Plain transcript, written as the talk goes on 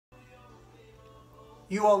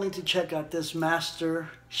You all need to check out this master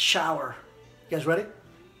shower. You guys ready?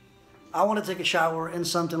 I want to take a shower in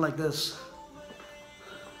something like this.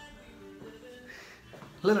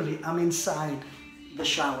 Literally, I'm inside the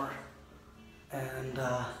shower. And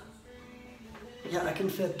yeah, I can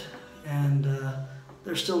fit. And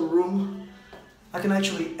there's still room. I can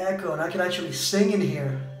actually echo and I can actually sing in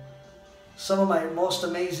here. Some of my most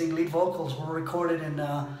amazing lead vocals were recorded in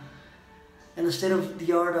a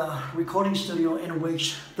state-of-the-art recording studio in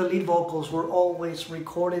which the lead vocals were always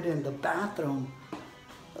recorded in the bathroom.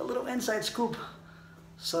 A little inside scoop.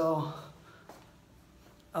 So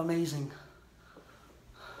amazing.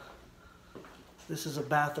 This is a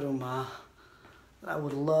bathroom that I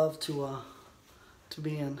would love to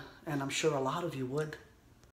be in, and I'm sure a lot of you would.